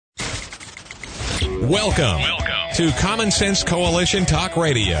Welcome to Common Sense Coalition Talk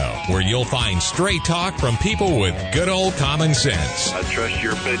Radio, where you'll find straight talk from people with good old common sense. I trust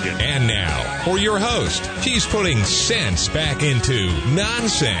your opinion. And now, for your host, she's putting sense back into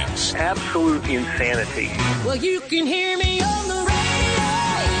nonsense. Absolute insanity. Well, you can hear me on the radio.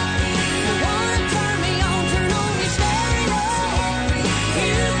 You wanna turn me on, turn on your stereo.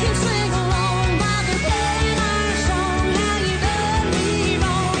 You can sing along while they're playing our song. Now you done me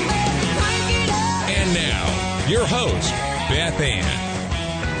wrong, baby, crank it up. And now, your host, Beth Ann.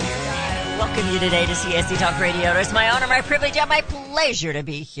 Welcome you today to CSC Talk Radio. It's my honor, my privilege, and my pleasure to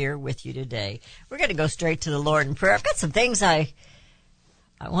be here with you today. We're going to go straight to the Lord in prayer. I've got some things I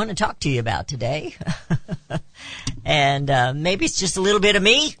want to talk to you about today. And maybe it's just a little bit of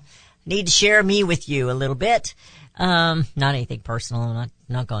me. Need to share me with you a little bit. Not anything personal. I'm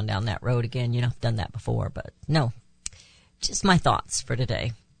not going down that road again. You know, I've done that before, but no. Just my thoughts for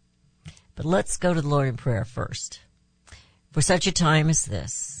today. But let's go to the Lord in prayer first. For such a time as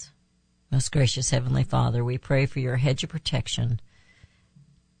this, most gracious Heavenly Father, we pray for your hedge of protection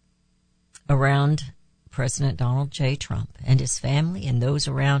around President Donald J. Trump and his family and those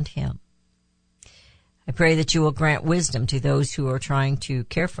around him. I pray that you will grant wisdom to those who are trying to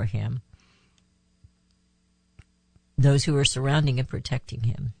care for him, those who are surrounding and protecting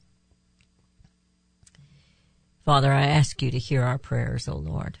him. Father, I ask you to hear our prayers, O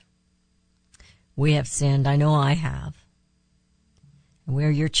Lord. We have sinned. I know I have. We're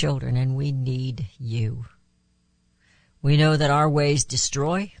your children, and we need you. We know that our ways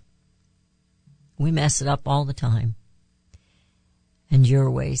destroy. We mess it up all the time. And your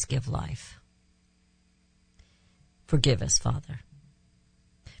ways give life. Forgive us, Father.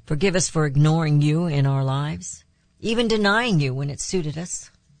 Forgive us for ignoring you in our lives, even denying you when it suited us.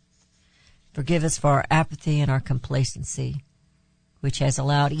 Forgive us for our apathy and our complacency, which has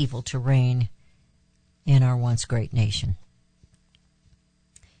allowed evil to reign in our once great nation.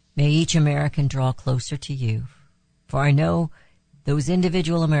 May each American draw closer to you, for I know those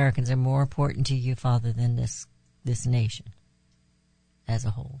individual Americans are more important to you, Father, than this nation as a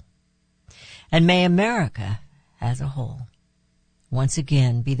whole. And may America as a whole once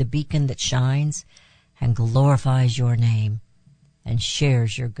again be the beacon that shines and glorifies your name and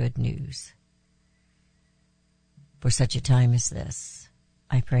shares your good news. For such a time as this,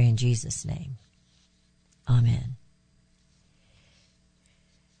 I pray in Jesus' name. Amen.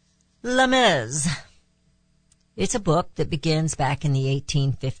 Les Mis. It's a book that begins back in the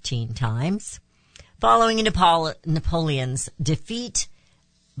 1815 times, following Napoleon's defeat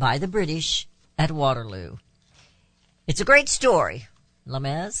by the British at Waterloo. It's a great story, Les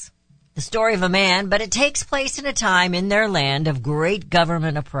Mis, the story of a man, but it takes place in a time in their land of great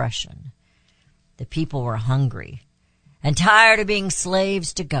government oppression. The people were hungry and tired of being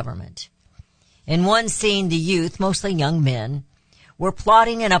slaves to government. In one scene, the youth, mostly young men, were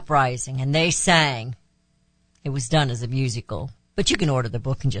plotting an uprising, and they sang. It was done as a musical, but you can order the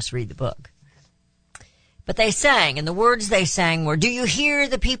book and just read the book. But they sang, and the words they sang were, "Do you hear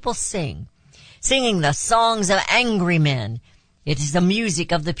the people sing? Singing the songs of angry men. It is the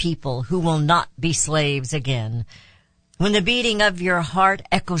music of the people who will not be slaves again. When the beating of your heart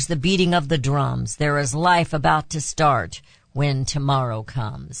echoes the beating of the drums, there is life about to start when tomorrow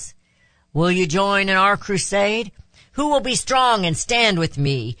comes. Will you join in our crusade? Who will be strong and stand with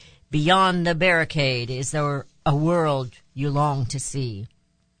me? Beyond the barricade, is there a world you long to see?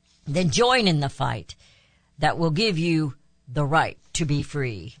 Then join in the fight that will give you the right to be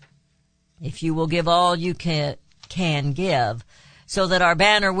free. If you will give all you can give, so that our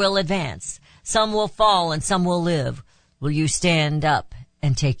banner will advance, some will fall and some will live, will you stand up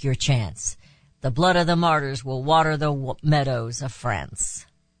and take your chance? The blood of the martyrs will water the meadows of France."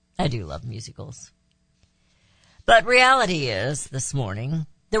 I do love musicals. But reality is, this morning,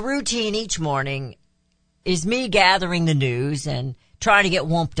 the routine each morning is me gathering the news and trying to get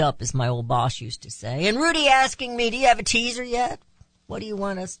wumped up, as my old boss used to say. And Rudy asking me, "Do you have a teaser yet? What do you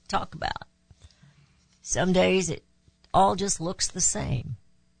want us to talk about?" Some days it all just looks the same.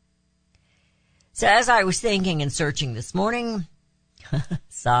 So as I was thinking and searching this morning,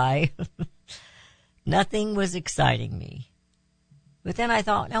 sigh, nothing was exciting me. But then I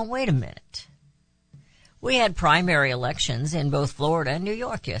thought, now wait a minute. We had primary elections in both Florida and New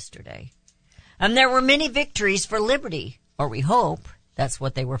York yesterday. And there were many victories for liberty, or we hope that's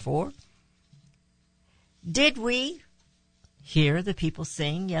what they were for. Did we hear the people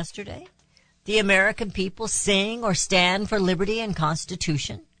sing yesterday? The American people sing or stand for liberty and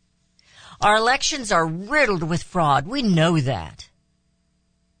Constitution? Our elections are riddled with fraud. We know that.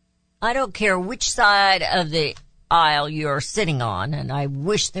 I don't care which side of the aisle you're sitting on, and I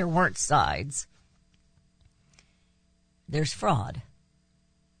wish there weren't sides. there's fraud.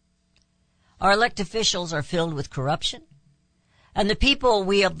 Our elected officials are filled with corruption, and the people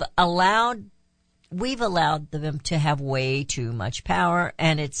we've allowed them to have way too much power,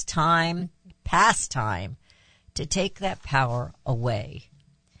 and it's past time, to take that power away.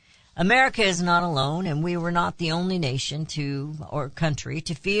 America is not alone, and we were not the only nation or country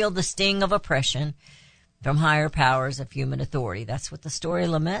to feel the sting of oppression from higher powers of human authority. That's what the story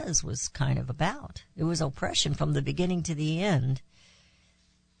of Lemez was kind of about. It was oppression from the beginning to the end.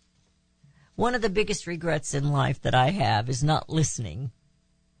 One of the biggest regrets in life that I have is not listening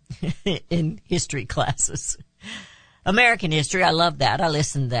in history classes. American history, I love that. I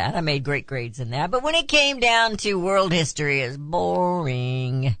listened to that. I made great grades in that. But when it came down to world history, it's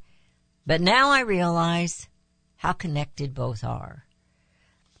boring. But now I realize how connected both are,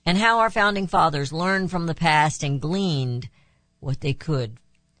 and how our founding fathers learned from the past and gleaned what they could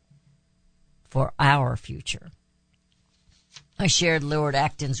for our future. I shared Lord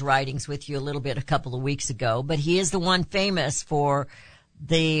Acton's writings with you a couple of weeks ago, but he is the one famous for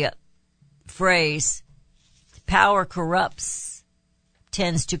the phrase, power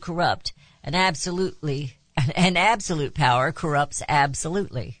tends to corrupt, and absolute power corrupts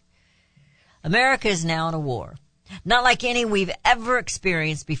absolutely. America is now in a war, not like any we've ever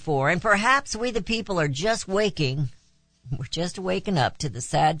experienced before, and perhaps we the people are just waking up to the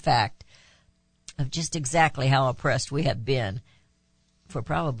sad fact of just exactly how oppressed we have been for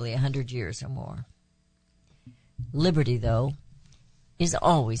probably 100 years or more. Liberty, though, is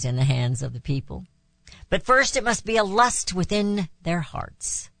always in the hands of the people. But first it must be a lust within their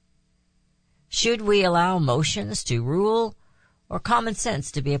hearts. Should we allow emotions to rule or common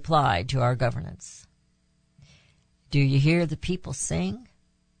sense to be applied to our governance? Do you hear the people sing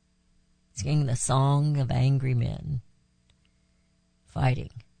the song of angry men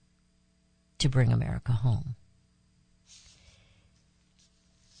fighting to bring America home?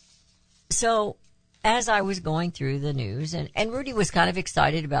 So, as I was going through the news, and Rudy was kind of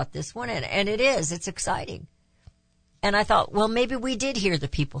excited about this one, and it's exciting. And I thought, well, maybe we did hear the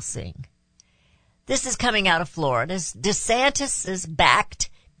people sing. This is coming out of Florida. DeSantis'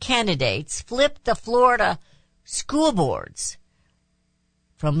 backed candidates flipped the Florida school boards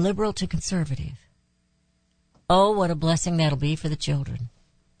from liberal to conservative. Oh, what a blessing that'll be for the children.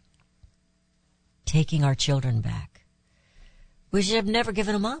 Taking our children back. We should have never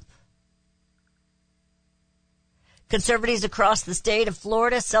given them up. Conservatives across the state of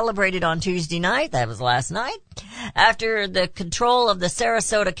Florida celebrated on Tuesday night, that was last night, after the control of the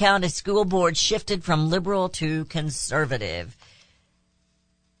Sarasota County School Board shifted from liberal to conservative.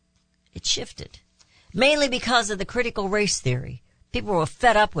 It shifted, mainly because of the critical race theory. People were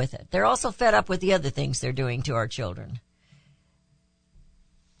fed up with it. They're also fed up with the other things they're doing to our children.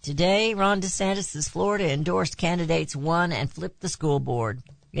 Today, Ron DeSantis' Florida endorsed candidates won and flipped the school board.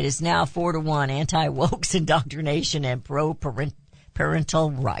 It is now 4-1 anti-woke's indoctrination and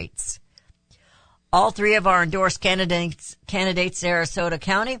pro-parental rights. All three of our endorsed candidates Sarasota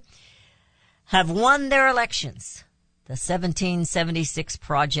County have won their elections. The 1776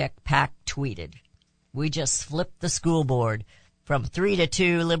 Project PAC tweeted, "We just flipped the school board from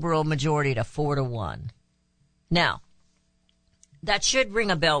 3-2 liberal majority to 4-1. Now, that should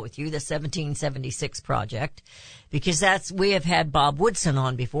ring a bell with you, the 1776 Project, because we have had Bob Woodson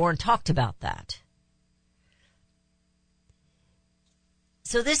on before and talked about that.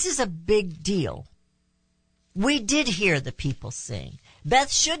 So this is a big deal. We did hear the people sing.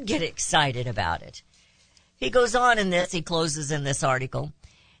 Beth should get excited about it. He goes on in this, he closes in this article.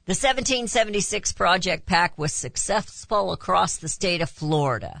 The 1776 Project PAC was successful across the state of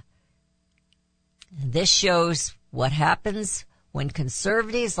Florida. This shows what happens when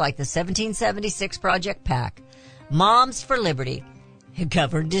conservatives like the 1776 Project PAC, Moms for Liberty, and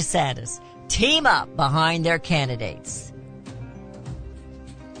Governor DeSantis team up behind their candidates.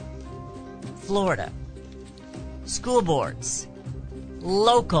 Florida, school boards,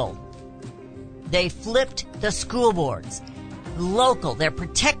 local. They flipped the school boards. Local, they're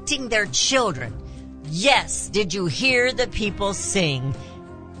protecting their children. Yes, did you hear the people sing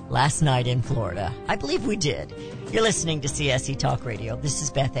last night in Florida? I believe we did. You're listening to CSE Talk Radio. This is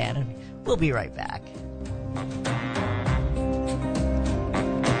Beth Ann. We'll be right back.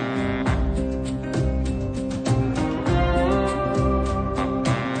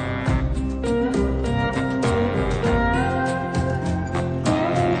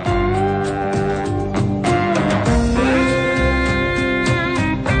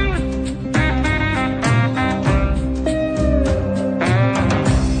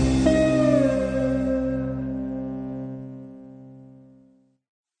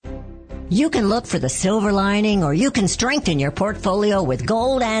 You can look for the silver lining, or you can strengthen your portfolio with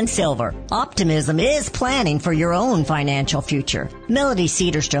gold and silver. Optimism is planning for your own financial future. Melody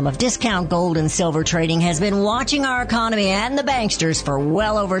Cedarstrom of Discount Gold and Silver Trading has been watching our economy and the banksters for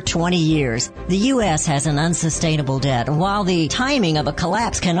well over 20 years. The U.S. has an unsustainable debt, and while the timing of a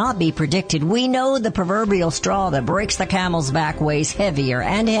collapse cannot be predicted, we know the proverbial straw that breaks the camel's back weighs heavier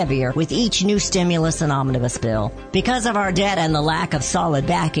and heavier with each new stimulus and omnibus bill. Because of our debt and the lack of solid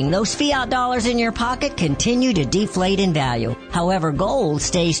backing, those fiat dollars in your pocket continue to deflate in value. However, gold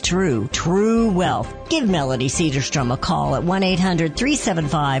stays true wealth. Give Melody Cedarstrom a call at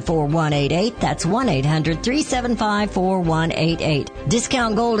 1-800-375-4188. That's 1-800-375-4188.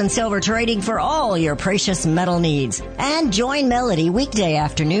 Discount Gold and Silver Trading for all your precious metal needs. And join Melody weekday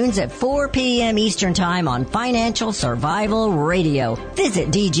afternoons at 4 p.m. Eastern Time on Financial Survival Radio. Visit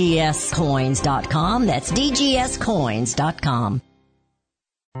DGScoins.com. That's DGScoins.com.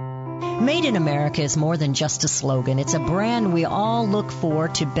 Made in America is more than just a slogan. It's a brand we all look for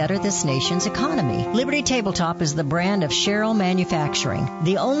to better this nation's economy. Liberty Tabletop is the brand of Sherrill Manufacturing,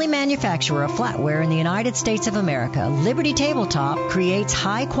 the only manufacturer of flatware in the United States of America. Liberty Tabletop creates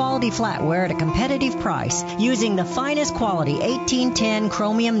high-quality flatware at a competitive price using the finest quality 1810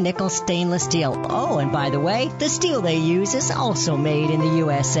 chromium nickel stainless steel. Oh, and by the way, the steel they use is also made in the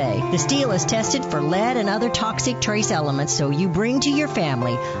USA. The steel is tested for lead and other toxic trace elements, so you bring to your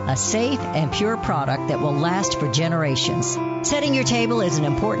family a safe and pure product that will last for generations. Setting your table is an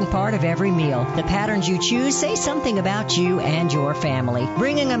important part of every meal. The patterns you choose say something about you and your family.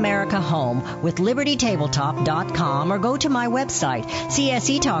 Bringing America home with LibertyTabletop.com, or go to my website,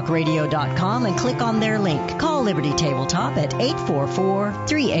 CSETalkRadio.com, and click on their link. Call Liberty Tabletop at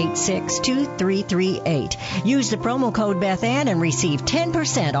 844-386-2338. Use the promo code BethAnn and receive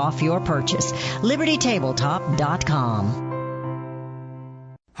 10% off your purchase. LibertyTabletop.com.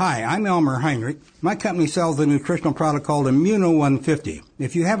 Hi, I'm Elmer Heinrich. My company sells a nutritional product called Immuno 150.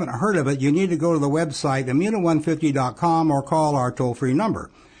 If you haven't heard of it, you need to go to the website immuno150.com or call our toll-free number.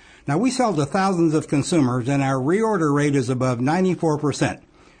 Now, we sell to thousands of consumers, and our reorder rate is above 94%.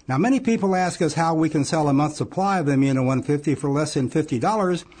 Now, many people ask us how we can sell a month's supply of Immuno 150 for less than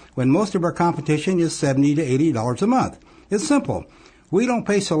 $50 when most of our competition is $70 to $80 a month. It's simple. We don't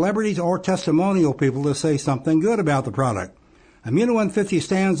pay celebrities or testimonial people to say something good about the product. Immuno 150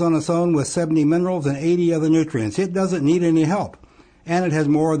 stands on its own with 70 minerals and 80 other nutrients. It doesn't need any help. And it has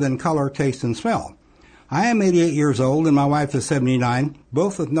more than color, taste, and smell. I am 88 years old and my wife is 79,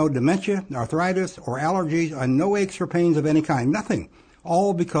 both with no dementia, arthritis, or allergies, and no aches or pains of any kind. Nothing.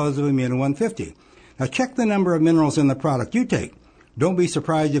 All because of Immuno 150. Now check the number of minerals in the product you take. Don't be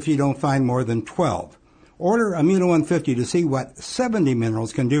surprised if you don't find more than 12. Order Immuno 150 to see what 70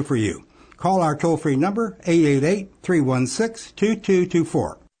 minerals can do for you. Call our toll-free number,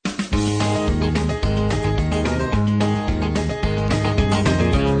 888-316-2224.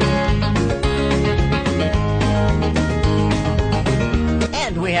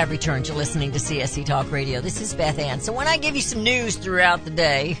 And we have returned to listening to CSC Talk Radio. This is Beth Ann. So when I give you some news throughout the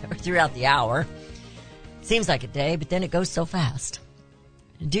day, or throughout the hour, it seems like a day, but then it goes so fast.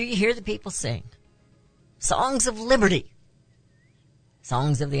 Do you hear the people sing? Songs of liberty.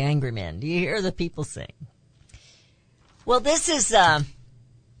 Songs of the Angry Men. Do you hear the people sing? Well, this is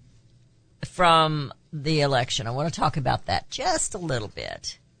from the election. I want to talk about that just a little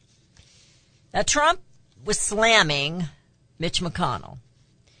bit. Now, Trump was slamming Mitch McConnell.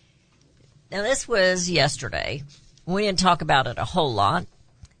 Now, this was yesterday. We didn't talk about it a whole lot.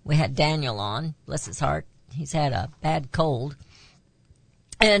 We had Daniel on, bless his heart. He's had a bad cold.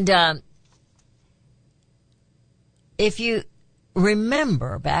 And if you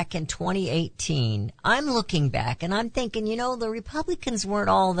remember back in 2018, I'm looking back and I'm thinking, the Republicans weren't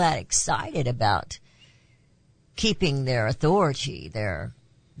all that excited about keeping their authority, their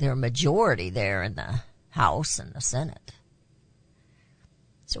majority there in the House and the Senate.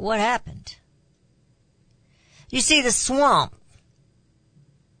 So what happened? You see, the swamp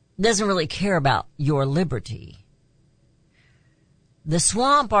doesn't really care about your liberty. The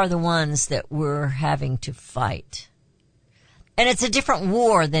swamp are the ones that we're having to fight. And it's a different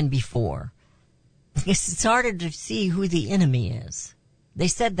war than before. It's harder to see who the enemy is. They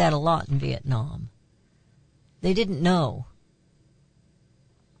said that a lot in Vietnam. They didn't know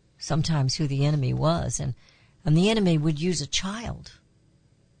sometimes who the enemy was, and the enemy would use a child.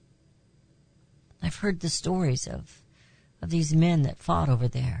 I've heard the stories of these men that fought over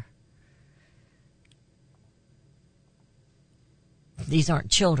there. These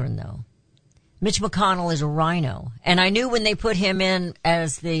aren't children, though. Mitch McConnell is a rhino, and I knew when they put him in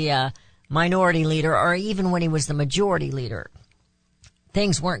as the minority leader, or even when he was the majority leader,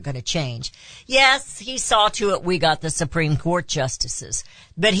 things weren't going to change. Yes, he saw to it we got the Supreme Court justices,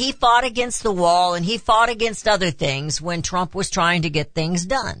 but he fought against the wall and he fought against other things when Trump was trying to get things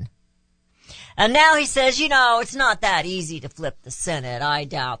done. And now he says, it's not that easy to flip the Senate. I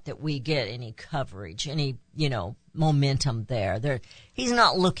doubt that we get any coverage, any, momentum there. He's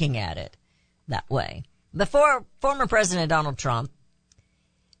not looking at it that way. Before former President Donald Trump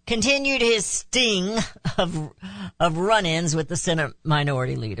continued his sting of run-ins with the Senate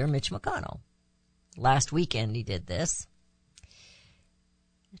Minority Leader, Mitch McConnell. Last weekend he did this.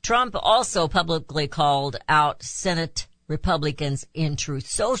 Trump also publicly called out Senate Republicans in Truth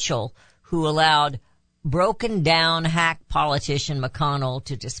Social, who allowed broken-down hack politician McConnell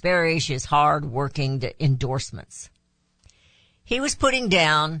to disparage his hard-working endorsements. He was putting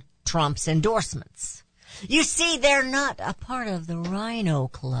down Trump's endorsements. You see, they're not a part of the Rhino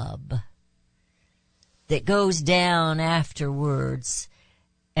Club that goes down afterwards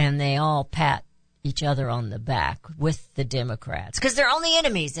and they all pat each other on the back with the Democrats because they're only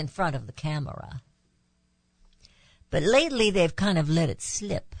enemies in front of the camera. But lately they've kind of let it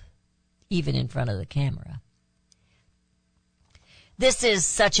slip, even in front of the camera. This is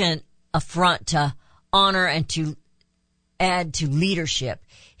such an affront to honor and to add to leadership.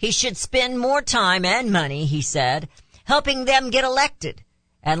 He should spend more time and money, he said, helping them get elected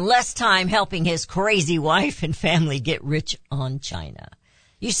and less time helping his crazy wife and family get rich on China.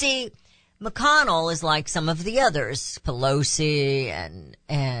 You see, McConnell is like some of the others, Pelosi and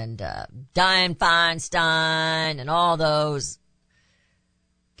Dianne Feinstein and all those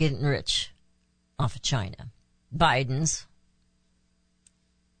getting rich off of China. Biden's.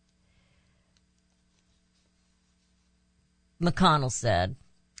 McConnell said,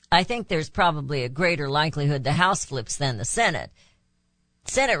 I think there's probably a greater likelihood the House flips than the Senate.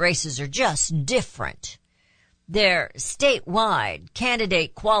 Senate races are just different. Their statewide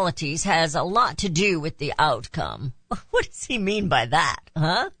candidate qualities has a lot to do with the outcome. What does he mean by that,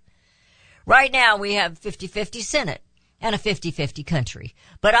 huh? Right now we have 50-50 Senate and a 50-50 country.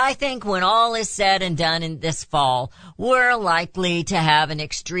 But I think when all is said and done in this fall, we're likely to have an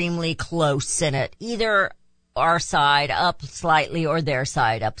extremely close Senate, either our side up slightly or their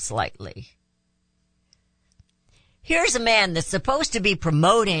side up slightly. Here's a man that's supposed to be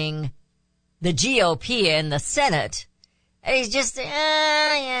promoting the GOP in the Senate. And he's just,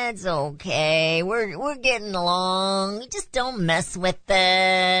 yeah, it's okay. We're getting along. Just don't mess with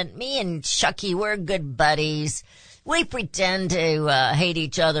it. Me and Chucky, we're good buddies. We pretend to hate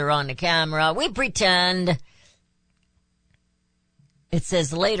each other on the camera. We pretend. It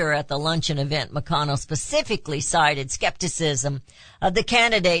says later at the luncheon event, McConnell specifically cited skepticism of the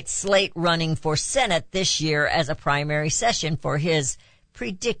candidates slate running for Senate this year as a primary session for his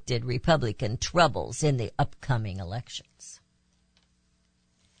predicted Republican troubles in the upcoming elections.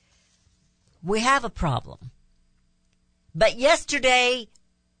 We have a problem. But yesterday,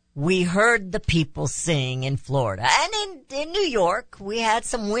 we heard the people sing in Florida. And in New York, we had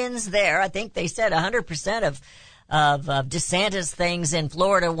some wins there. I think they said 100% of DeSantis things in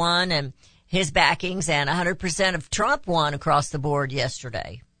Florida won and his backings, and 100% of Trump won across the board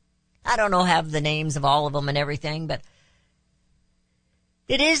yesterday. I don't know, have the names of all of them and everything, but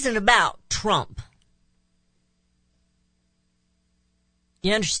it isn't about Trump.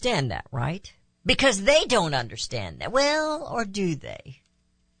 You understand that, right? Because they don't understand that. Well, or do they?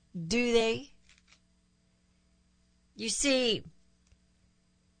 Do they? You see,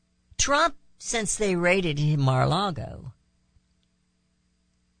 Trump, since they raided Mar-a-Lago,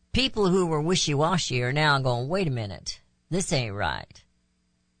 people who were wishy-washy are now going, wait a minute, this ain't right.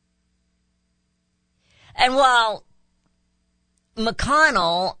 And while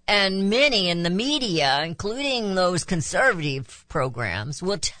McConnell and many in the media, including those conservative programs,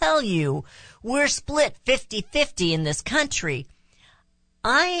 will tell you we're split 50-50 in this country,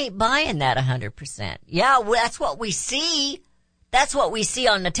 I ain't buying that 100%. Yeah, well, that's what we see. That's what we see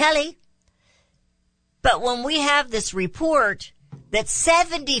on the telly. But when we have this report that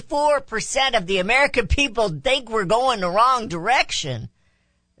 74% of the American people think we're going the wrong direction,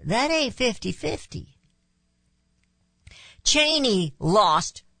 that ain't 50-50. Cheney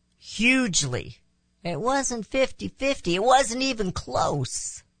lost hugely. It wasn't 50-50. It wasn't even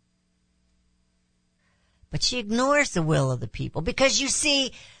close. But she ignores the will of the people because, you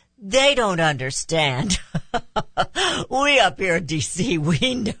see, they don't understand. We up here in D.C.,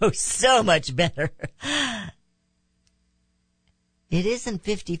 we know so much better. It isn't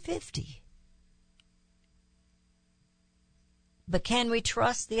 50-50. But can we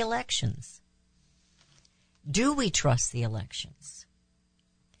trust the elections? Do we trust the elections?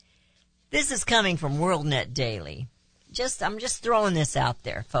 This is coming from WorldNet Daily. I'm just throwing this out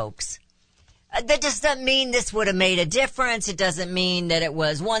there, folks. That just doesn't mean this would have made a difference. It doesn't mean that it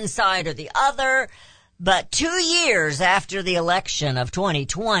was one side or the other. But 2 years after the election of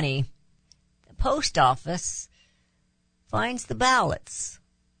 2020, the post office finds the ballots.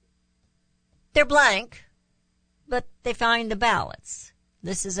 They're blank, but they find the ballots.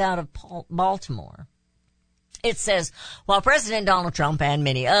 This is out of Baltimore. It says, while President Donald Trump and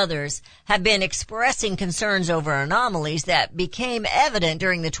many others have been expressing concerns over anomalies that became evident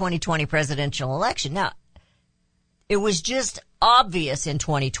during the 2020 presidential election. Now, it was just obvious in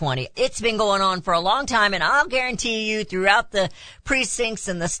 2020. It's been going on for a long time, and I'll guarantee you throughout the precincts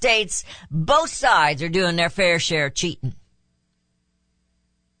and the states, both sides are doing their fair share of cheating.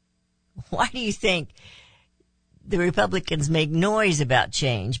 Why do you think the Republicans make noise about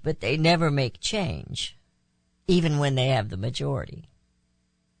change, but they never make change? Even when they have the majority.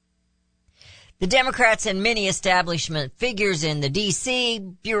 The Democrats and many establishment figures in the D.C.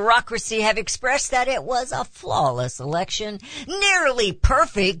 bureaucracy have expressed that it was a flawless election, nearly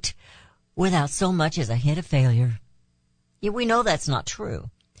perfect, without so much as a hint of failure. Yet we know that's not true.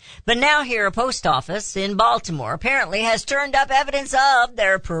 But now here a post office in Baltimore apparently has turned up evidence of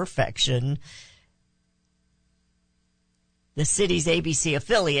their perfection. The city's ABC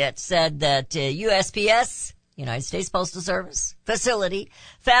affiliate said that USPS, United States Postal Service facility,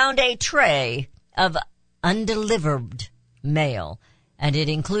 found a tray of undelivered mail, and it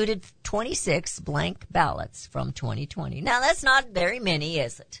included 26 blank ballots from 2020. Now, that's not very many,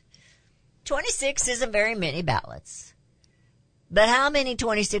 is it? 26 isn't very many ballots. But how many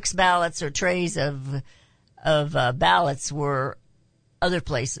 26 ballots or trays of ballots were other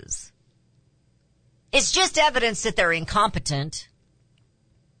places? It's just evidence that they're incompetent.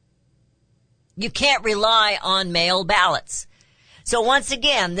 You can't rely on mail ballots. So once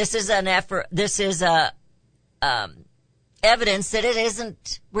again, this is an effort, this is evidence that it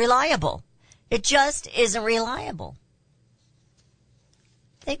isn't reliable. It just isn't reliable.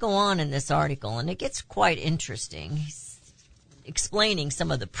 They go on in this article, and it gets quite interesting. He's explaining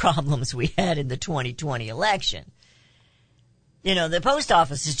some of the problems we had in the 2020 election. You know, the post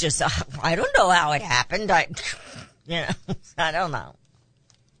office is just, I don't know how it happened. I don't know.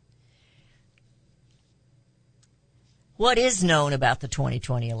 What is known about the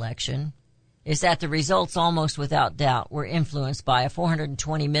 2020 election is that the results, almost without doubt, were influenced by a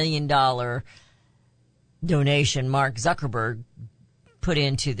 $420 million donation Mark Zuckerberg put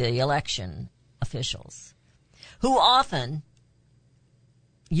into the election officials, who often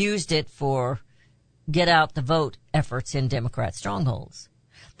used it for get out the vote efforts in Democrat strongholds.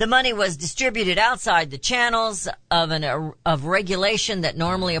 The money was distributed outside the channels of regulation that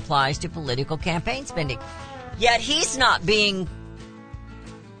normally applies to political campaign spending. Yet he's not being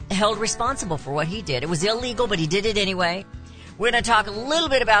held responsible for what he did. It was illegal, but he did it anyway. We're going to talk a little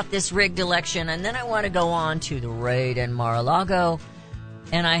bit about this rigged election, and then I want to go on to the raid in Mar-a-Lago,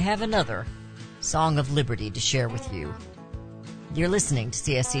 and I have another Song of Liberty to share with you. You're listening to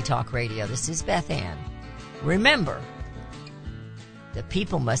CSC Talk Radio. This is Beth Ann. Remember, the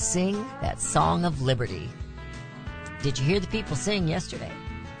people must sing that Song of Liberty. Did you hear the people sing yesterday?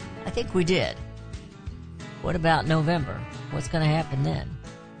 I think we did. What about November? What's going to happen then?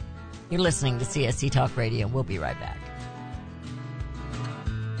 You're listening to CSC Talk Radio. We'll be right back.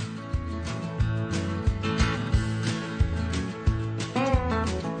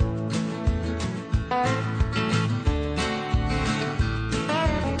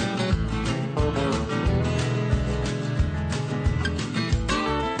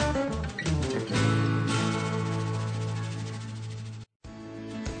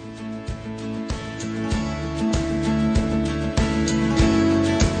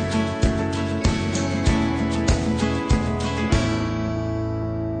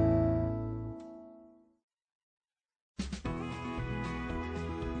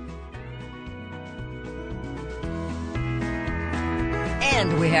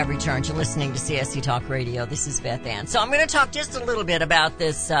 Returned. You're listening to CSC Talk Radio. This is Beth Ann. So I'm going to talk just a little bit about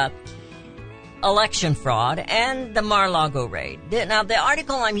this election fraud and the Mar-a-Lago raid. Now, the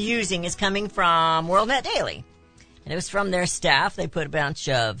article I'm using is coming from WorldNet Daily, and it was from their staff. They put a bunch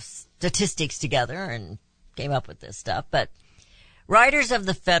of statistics together and came up with this stuff. But writers of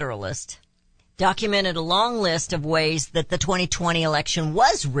The Federalist documented a long list of ways that the 2020 election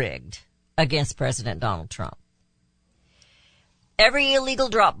was rigged against President Donald Trump. Every illegal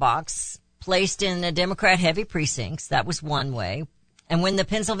drop box placed in the Democrat-heavy precincts, that was one way. And when the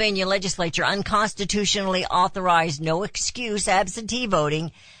Pennsylvania legislature unconstitutionally authorized no excuse absentee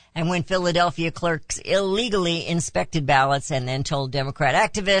voting, and when Philadelphia clerks illegally inspected ballots and then told Democrat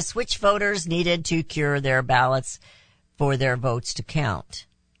activists which voters needed to cure their ballots for their votes to count.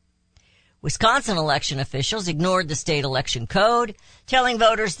 Wisconsin election officials ignored the state election code, telling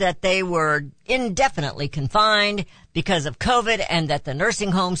voters that they were indefinitely confined because of COVID and that the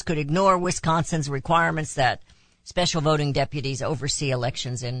nursing homes could ignore Wisconsin's requirements that special voting deputies oversee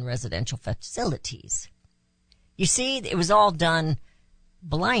elections in residential facilities. You see, it was all done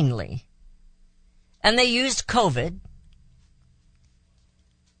blindly. And they used COVID.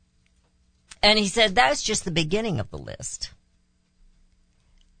 And he said that's just the beginning of the list.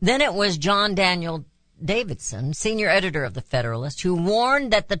 Then it was John Daniel Davidson, senior editor of The Federalist, who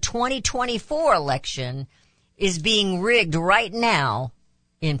warned that the 2024 election is being rigged right now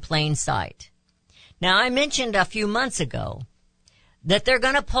in plain sight. Now, I mentioned a few months ago that they're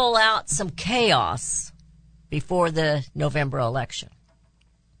going to pull out some chaos before the November election.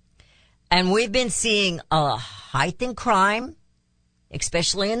 And we've been seeing a hike in crime,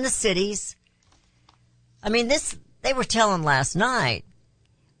 especially in the cities. I mean, they were telling last night,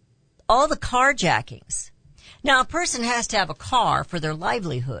 all the carjackings. Now, a person has to have a car for their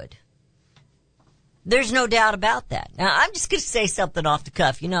livelihood. There's no doubt about that. Now, I'm just going to say something off the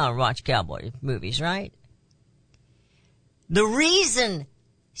cuff. You know I watch cowboy movies, right? The reason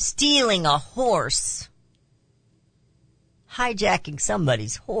stealing a horse, hijacking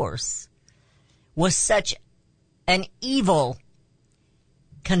somebody's horse, was such an evil,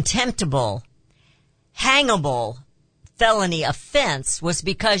 contemptible, hangable felony offense was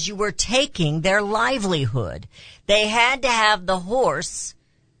because you were taking their livelihood. They had to have the horse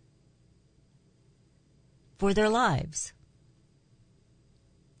for their lives.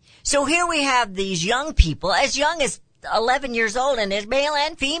 So here we have these young people, as young as 11 years old, and as male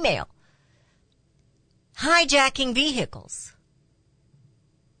and female, hijacking vehicles.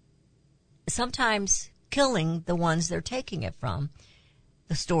 Sometimes killing the ones they're taking it from.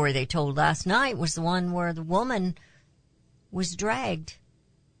 The story they told last night was the one where the woman was dragged.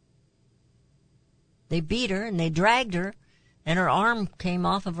 They beat her and they dragged her, and her arm came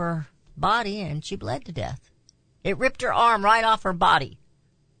off of her body and she bled to death. It ripped her arm right off her body.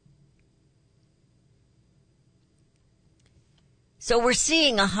 So we're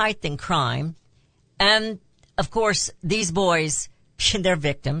seeing a hike in crime, and of course these boys, they're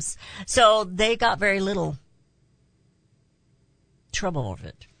victims, so they got very little trouble with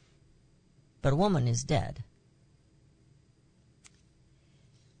it. But a woman is dead.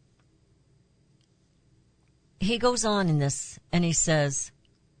 He goes on in this, and he says,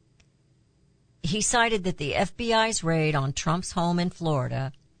 he cited that the FBI's raid on Trump's home in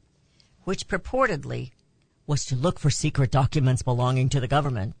Florida, which purportedly was to look for secret documents belonging to the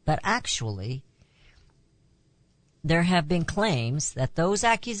government, but actually there have been claims that those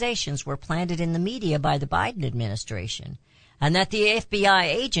accusations were planted in the media by the Biden administration, and that the FBI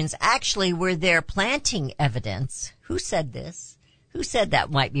agents actually were there planting evidence. Who said this? Who said that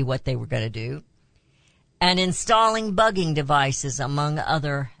might be what they were going to do? And installing bugging devices, among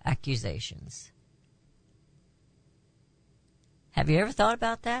other accusations. Have you ever thought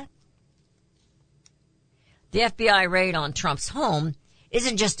about that? The FBI raid on Trump's home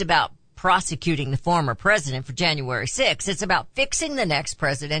isn't just about prosecuting the former president for January 6th. It's about fixing the next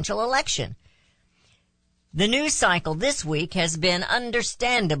presidential election. The news cycle this week has been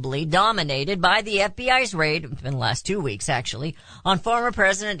understandably dominated by the FBI's raid, in the last 2 weeks actually, on former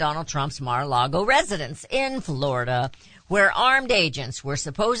President Donald Trump's Mar-a-Lago residence in Florida, where armed agents were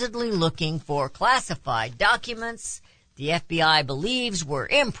supposedly looking for classified documents the FBI believes were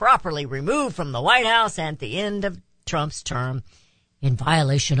improperly removed from the White House at the end of Trump's term in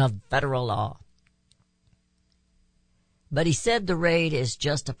violation of federal law. But he said the raid is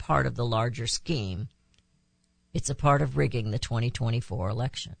just a part of the larger scheme. It's a part of rigging the 2024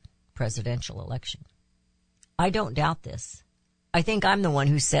 election, presidential election. I don't doubt this. I think I'm the one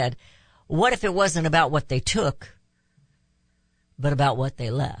who said, what if it wasn't about what they took, but about what they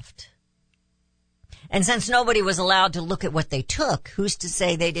left? And since nobody was allowed to look at what they took, who's to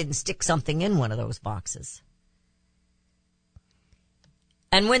say they didn't stick something in one of those boxes?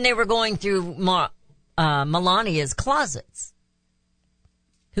 And when they were going through Melania's closets,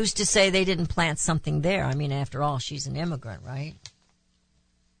 who's to say they didn't plant something there? I mean, after all, she's an immigrant, right?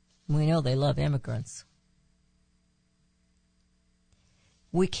 We know they love immigrants.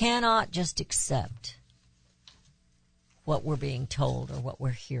 We cannot just accept what we're being told or what we're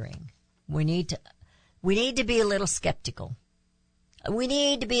hearing. We need to be a little skeptical. We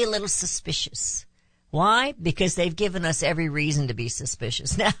need to be a little suspicious. Why? Because they've given us every reason to be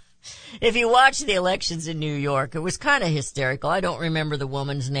suspicious. Now, if you watch the elections in New York, it was kind of hysterical. I don't remember the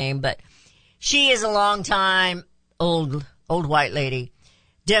woman's name, but she is a long-time old white lady,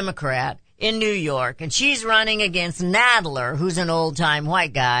 Democrat, in New York, and she's running against Nadler, who's an old-time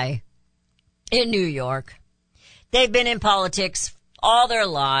white guy in New York. They've been in politics all their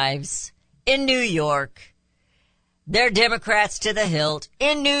lives in New York. They're Democrats to the hilt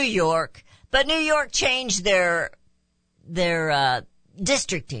in New York, but New York changed their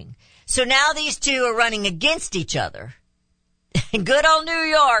districting. So now these two are running against each other. Good old New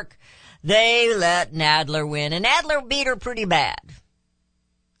York. They let Nadler win, and Nadler beat her pretty bad.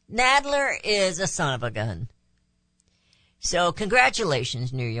 Nadler is a son of a gun. So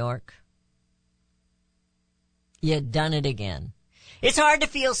congratulations, New York. You've done it again. It's hard to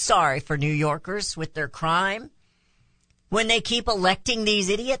feel sorry for New Yorkers with their crime when they keep electing these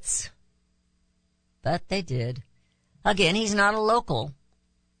idiots. But they did. Again, he's not a local.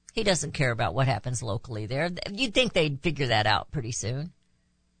 He doesn't care about what happens locally there. You'd think they'd figure that out pretty soon.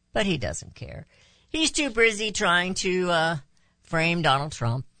 But he doesn't care. He's too busy trying to frame Donald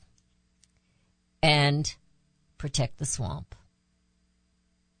Trump and protect the swamp.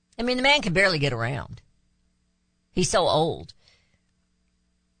 I mean, the man can barely get around. He's so old.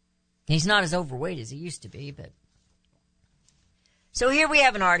 He's not as overweight as he used to be, but... So here we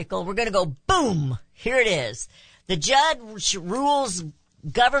have an article. We're going to go boom. Here it is. The judge rules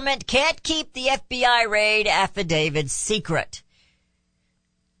government can't keep the FBI raid affidavit secret.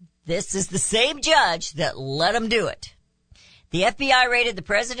 This is the same judge that let him do it. The FBI raided the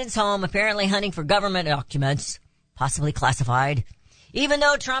president's home, apparently hunting for government documents, possibly classified, even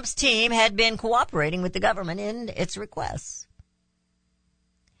though Trump's team had been cooperating with the government in its requests.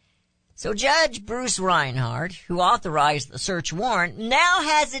 So Judge Bruce Reinhardt, who authorized the search warrant, now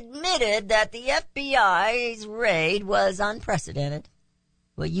has admitted that the FBI's raid was unprecedented.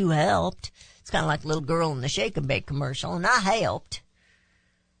 Well, you helped. It's kind of like the little girl in the Shake and Bake commercial, and I helped.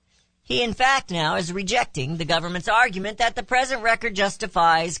 He, in fact, now is rejecting the government's argument that the present record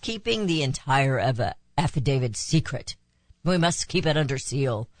justifies keeping the entire affidavit secret. We must keep it under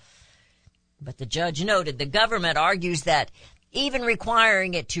seal. But the judge noted the government argues that even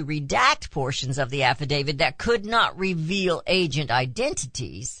requiring it to redact portions of the affidavit that could not reveal agent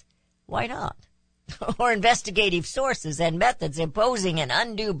identities, why not? Or investigative sources and methods, imposing an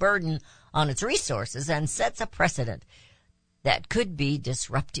undue burden on its resources, and sets a precedent that could be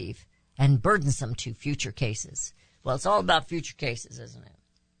disruptive and burdensome to future cases. Well, it's all about future cases, isn't it?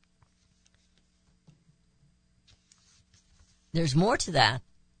 There's more to that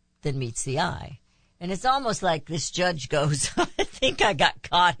than meets the eye. And it's almost like this judge goes, I think I got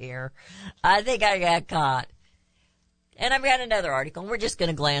caught here. I think I got caught. And I've got another article, and we're just going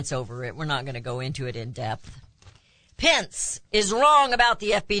to glance over it. We're not going to go into it in depth. Pence is wrong about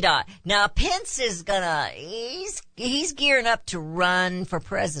the FBI. Now, Pence is he's gearing up to run for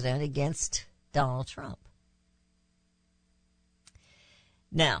president against Donald Trump.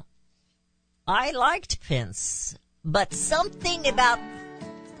 Now, I liked Pence, but something about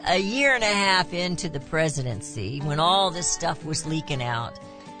a year and a half into the presidency, when all this stuff was leaking out,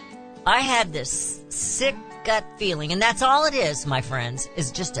 I had this sick gut feeling, and that's all it is, my friends,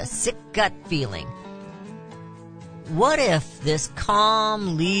 is just a sick gut feeling. What if this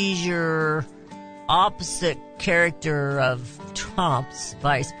calm, leisure, opposite character of Trump's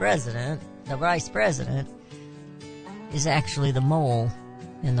vice president, the vice president, is actually the mole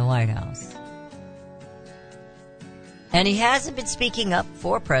in the White House? And he hasn't been speaking up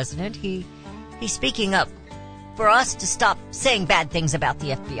for president. He's speaking up for us to stop saying bad things about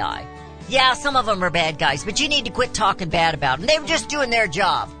the FBI. Yeah, some of them are bad guys, but you need to quit talking bad about them. They were just doing their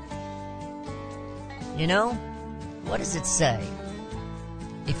job. You know, what does it say?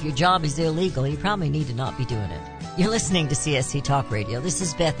 If your job is illegal, you probably need to not be doing it. You're listening to CSC Talk Radio. This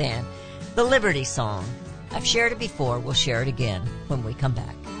is Beth Ann, the Liberty Song. I've shared it before. We'll share it again when we come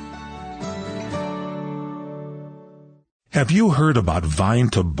back. Have you heard about Vine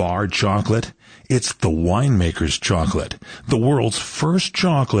to Bar chocolate? It's the winemaker's chocolate, the world's first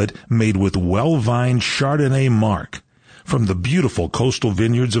chocolate made with well-vined Chardonnay marc from the beautiful coastal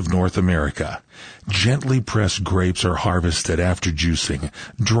vineyards of North America. Gently pressed grapes are harvested after juicing,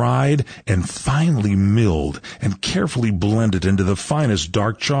 dried and finely milled and carefully blended into the finest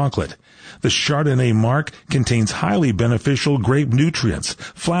dark chocolate. The Chardonnay marc contains highly beneficial grape nutrients,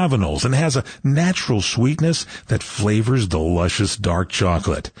 flavonols, and has a natural sweetness that flavors the luscious dark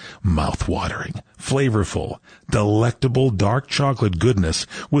chocolate. Mouth-watering, flavorful, delectable dark chocolate goodness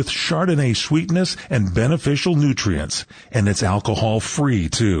with Chardonnay sweetness and beneficial nutrients. And it's alcohol-free,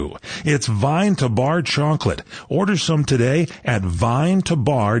 too. It's Vine to Bar chocolate. Order some today at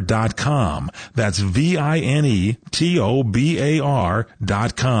vinetobar.com. That's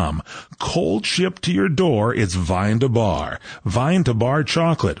VINETOBAR.com. Cold shipped to your door, it's Vine to Bar. Vine to Bar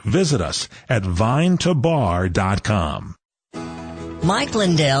chocolate. Visit us at vinetobar.com. Mike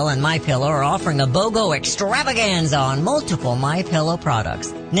Lindell and MyPillow are offering a BOGO extravaganza on multiple MyPillow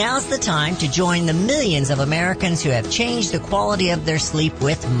products. Now's the time to join the millions of Americans who have changed the quality of their sleep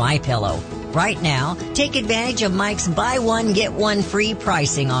with MyPillow. Right now, take advantage of Mike's buy one, get one free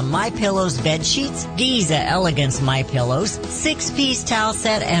pricing on MyPillow's bed sheets, Giza Elegance MyPillows, 6-piece towel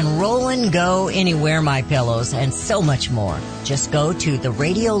set, and Roll and Go Anywhere MyPillows, and so much more. Just go to the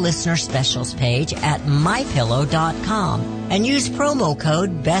radio listener specials page at MyPillow.com and use promo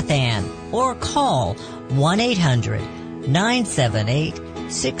code BethAnn or call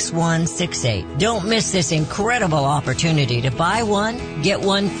 1-800-978-6168. Don't miss this incredible opportunity to buy one, get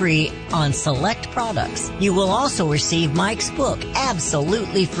one free on select products. You will also receive Mike's book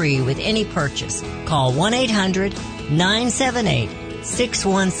absolutely free with any purchase. Call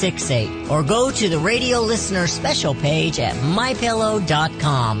 1-800-978-6168 or go to the radio listener special page at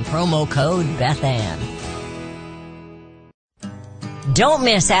MyPillow.com. Promo code BethAnn. Don't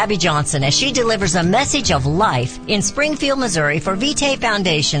miss Abby Johnson as she delivers a message of life in Springfield, Missouri for Vitae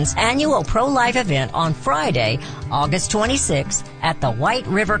Foundation's annual pro-life event on Friday, August 26th at the White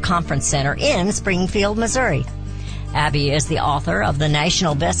River Conference Center in Springfield, Missouri. Abby is the author of the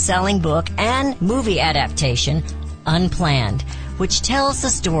national best-selling book and movie adaptation, Unplanned, which tells the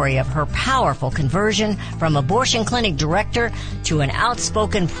story of her powerful conversion from abortion clinic director to an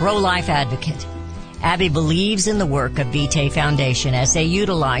outspoken pro-life advocate. Abby believes in the work of Vitae Foundation as they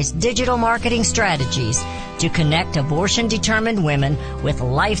utilize digital marketing strategies to connect abortion-determined women with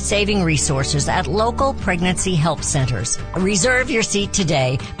life-saving resources at local pregnancy help centers. Reserve your seat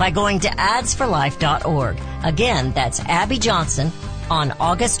today by going to adsforlife.org. Again, that's Abby Johnson on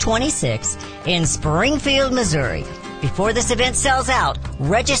August 26th in Springfield, Missouri. Before this event sells out,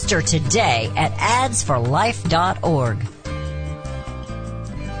 register today at adsforlife.org.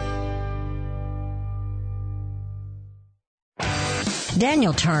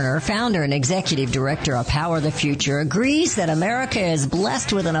 Daniel Turner, founder and executive director of Power the Future, agrees that America is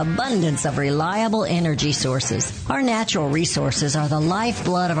blessed with an abundance of reliable energy sources. Our natural resources are the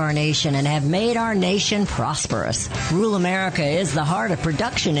lifeblood of our nation and have made our nation prosperous. Rural America is the heart of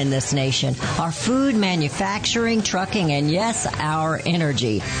production in this nation. Our food, manufacturing, trucking, and yes, our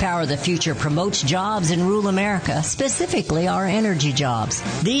energy. Power the Future promotes jobs in rural America, specifically our energy jobs.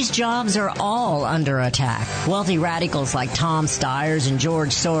 These jobs are all under attack. Wealthy radicals like Tom Stiers and George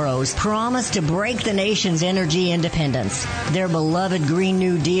Soros promise to break the nation's energy independence. Their beloved Green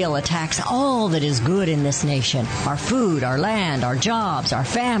New Deal attacks all that is good in this nation. Our food, our land, our jobs, our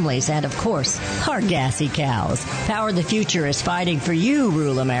families, and of course, our gassy cows. Power the Future is fighting for you,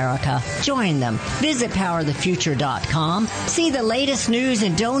 rural America. Join them. Visit PowerTheFuture.com. See the latest news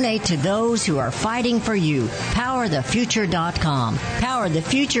and donate to those who are fighting for you. PowerTheFuture.com. Power the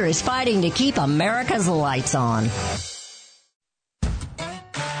Future is fighting to keep America's lights on.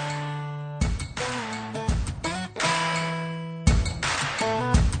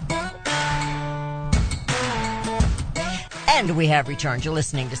 And we have returned. You're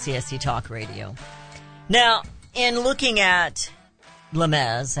listening to CSC Talk Radio. Now, in looking at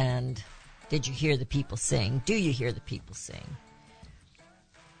Lemez and did you hear the people sing? Do you hear the people sing?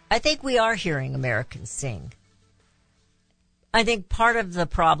 I think we are hearing Americans sing. I think part of the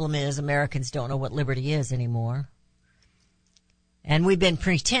problem is Americans don't know what liberty is anymore. And we've been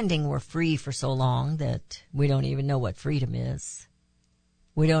pretending we're free for so long that we don't even know what freedom is.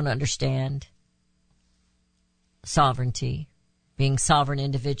 We don't understand sovereignty, being sovereign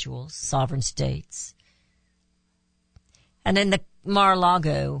individuals, sovereign states. And in the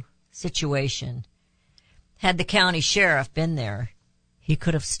Mar-a-Lago situation, had the county sheriff been there, he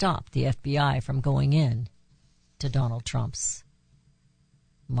could have stopped the FBI from going in to Donald Trump's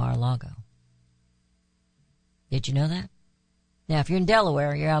Mar-a-Lago. Did you know that? Now, if you're in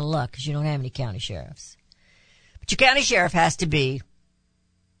Delaware, you're out of luck because you don't have any county sheriffs. But your county sheriff has to be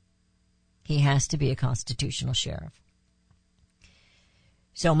a constitutional sheriff.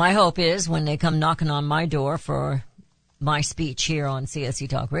 So my hope is when they come knocking on my door for my speech here on CSC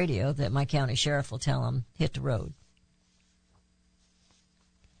Talk Radio that my county sheriff will tell them, hit the road.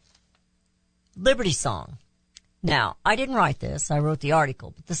 Liberty Song. Now, I didn't write this. I wrote the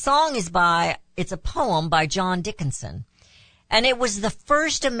article. But the song is it's a poem by John Dickinson. And it was the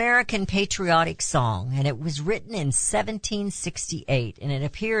first American patriotic song, and it was written in 1768, and it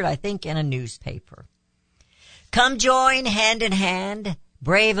appeared, I think, in a newspaper. Come join hand in hand,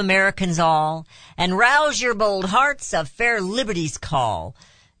 brave Americans all, and rouse your bold hearts of fair liberty's call.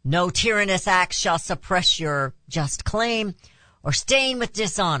 No tyrannous act shall suppress your just claim or stain with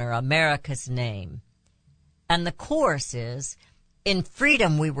dishonor America's name. And the chorus is, in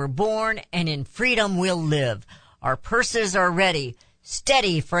freedom we were born, and in freedom we'll live. Our purses are ready.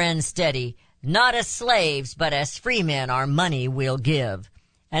 Steady, friends, steady. Not as slaves, but as free men our money we'll give.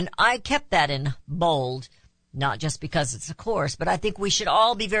 And I kept that in bold, not just because it's a chorus, but I think we should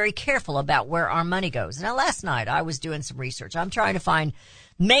all be very careful about where our money goes. Now, last night I was doing some research. I'm trying to find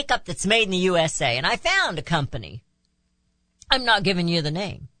makeup that's made in the USA, and I found a company. I'm not giving you the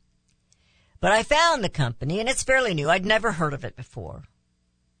name. But I found the company, and it's fairly new. I'd never heard of it before.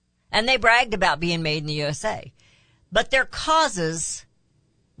 And they bragged about being made in the USA. But their causes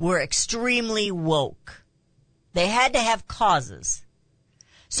were extremely woke. They had to have causes.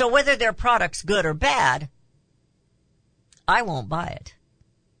 So whether their product's good or bad, I won't buy it,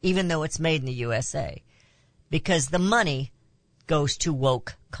 even though it's made in the USA, because the money goes to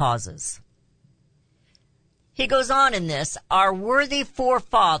woke causes. He goes on in this, our worthy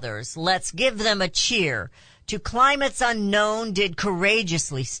forefathers, let's give them a cheer, to climates unknown did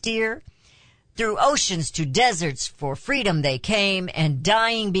courageously steer. Through oceans to deserts for freedom they came, and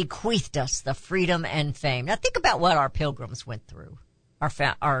dying bequeathed us the freedom and fame. Now think about what our pilgrims went through,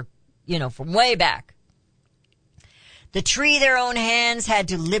 from way back. The tree their own hands had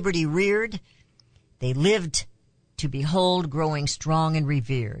to liberty reared. They lived to behold growing strong and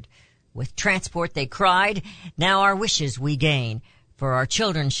revered. With transport they cried, now our wishes we gain, for our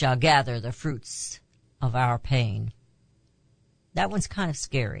children shall gather the fruits of our pain. That one's kind of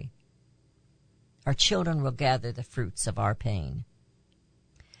scary. Our children will gather the fruits of our pain.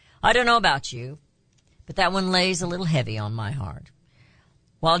 I don't know about you, but that one lays a little heavy on my heart.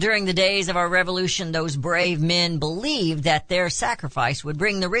 While during the days of our revolution, those brave men believed that their sacrifice would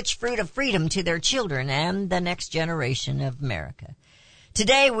bring the rich fruit of freedom to their children and the next generation of America.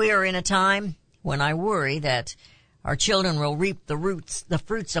 Today we are in a time when I worry that our children will reap the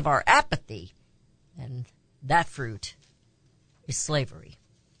fruits of our apathy, and that fruit is slavery.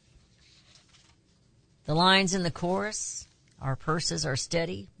 The lines in the chorus, our purses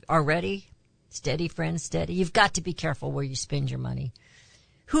are ready, steady, friends, steady. You've got to be careful where you spend your money.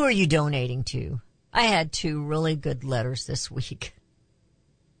 Who are you donating to? I had 2 really good letters this week.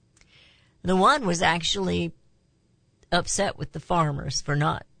 The one was actually upset with the farmers for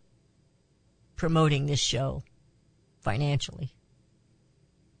not promoting this show financially.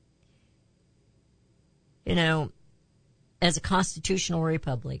 You know, as a constitutional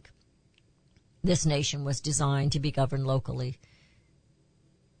republic, this nation was designed to be governed locally.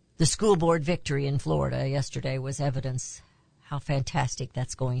 The school board victory in Florida yesterday was evidence how fantastic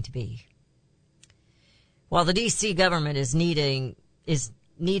that's going to be. While the D.C. government is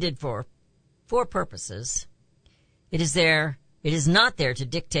needed for 4 purposes, it is not there to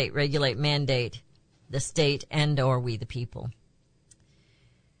dictate, regulate, mandate the state and or we the people.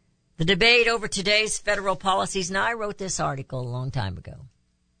 The debate over today's federal policies. Now, I wrote this article a long time ago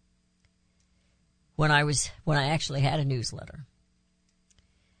when I actually had a newsletter.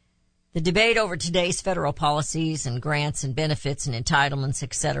 The debate over today's federal policies and grants and benefits and entitlements,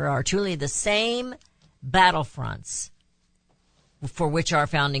 etc., are truly the same battlefronts for which our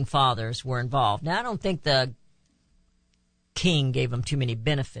founding fathers were involved. Now, I don't think the king gave them too many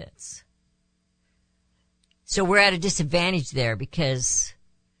benefits. So we're at a disadvantage there because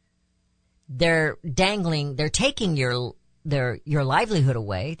they're taking your livelihood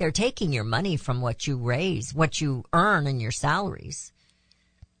away. They're taking your money from what you earn in your salaries.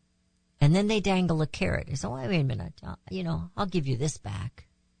 And then they dangle a carrot. They say, oh, wait a minute, I'll give you this back.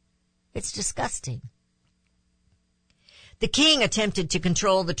 It's disgusting. The king attempted to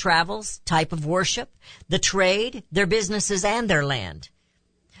control the travels, type of worship, the trade, their businesses, and their land.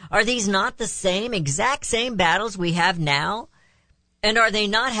 Are these not the exact same battles we have now? And are they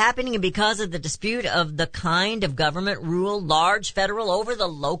not happening because of the dispute of the kind of government rule, large federal over the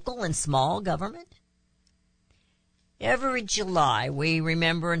local and small government? Every July, we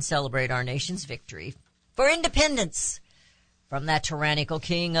remember and celebrate our nation's victory for independence from that tyrannical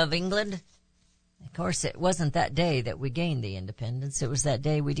king of England. Of course, it wasn't that day that we gained the independence. It was that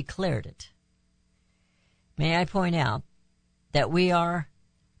day we declared it. May I point out that we are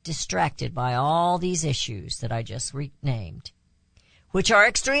distracted by all these issues that I just named, which are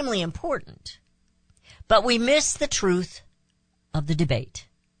extremely important, but we miss the truth of the debate.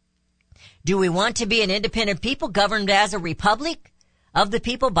 Do we want to be an independent people governed as a republic of the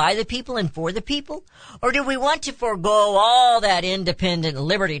people, by the people, and for the people? Or do we want to forego all that independent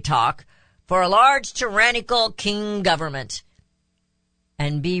liberty talk for a large tyrannical king government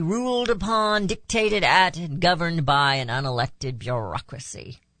and be ruled upon, dictated at, and governed by an unelected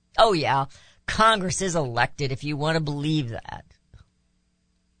bureaucracy? Oh yeah, Congress is elected if you want to believe that,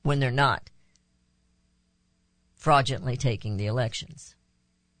 when they're not fraudulently taking the elections.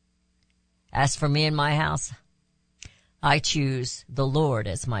 As for me and my house, I choose the Lord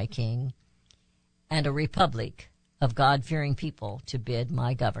as my king and a republic of God-fearing people to bid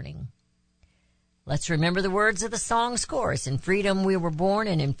my governing. Let's remember the words of the song's chorus. In freedom we were born,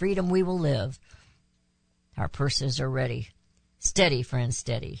 and in freedom we will live. Our purses are ready. Steady, friends,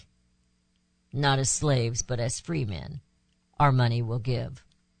 steady. Not as slaves, but as free men. Our money will give.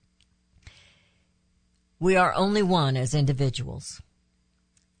 We are only one as individuals.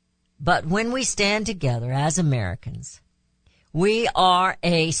 But when we stand together as Americans, we are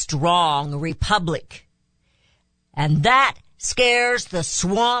a strong republic. And that scares the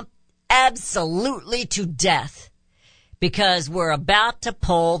swamp absolutely to death, because we're about to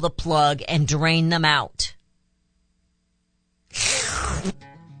pull the plug and drain them out.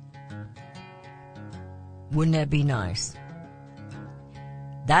 Wouldn't that be nice?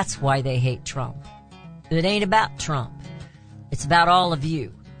 That's why they hate Trump. It ain't about Trump. It's about all of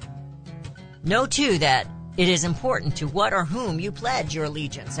you. Know, too, that it is important to what or whom you pledge your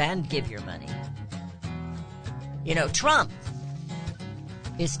allegiance and give your money. You know, Trump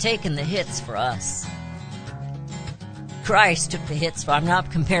is taking the hits for us. Christ took the hits for, I'm not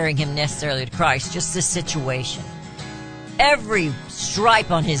comparing him necessarily to Christ, just this situation. Every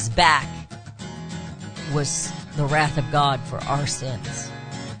stripe on his back was the wrath of God for our sins.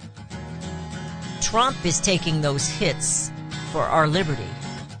 Trump is taking those hits for our liberty,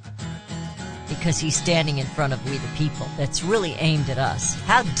 because he's standing in front of we the people. That's really aimed at us.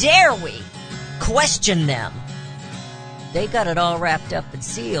 How dare we question them? They got it all wrapped up and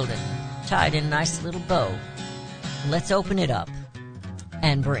sealed and tied in a nice little bow. Let's open it up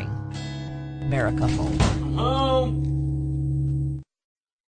and bring America home. Home.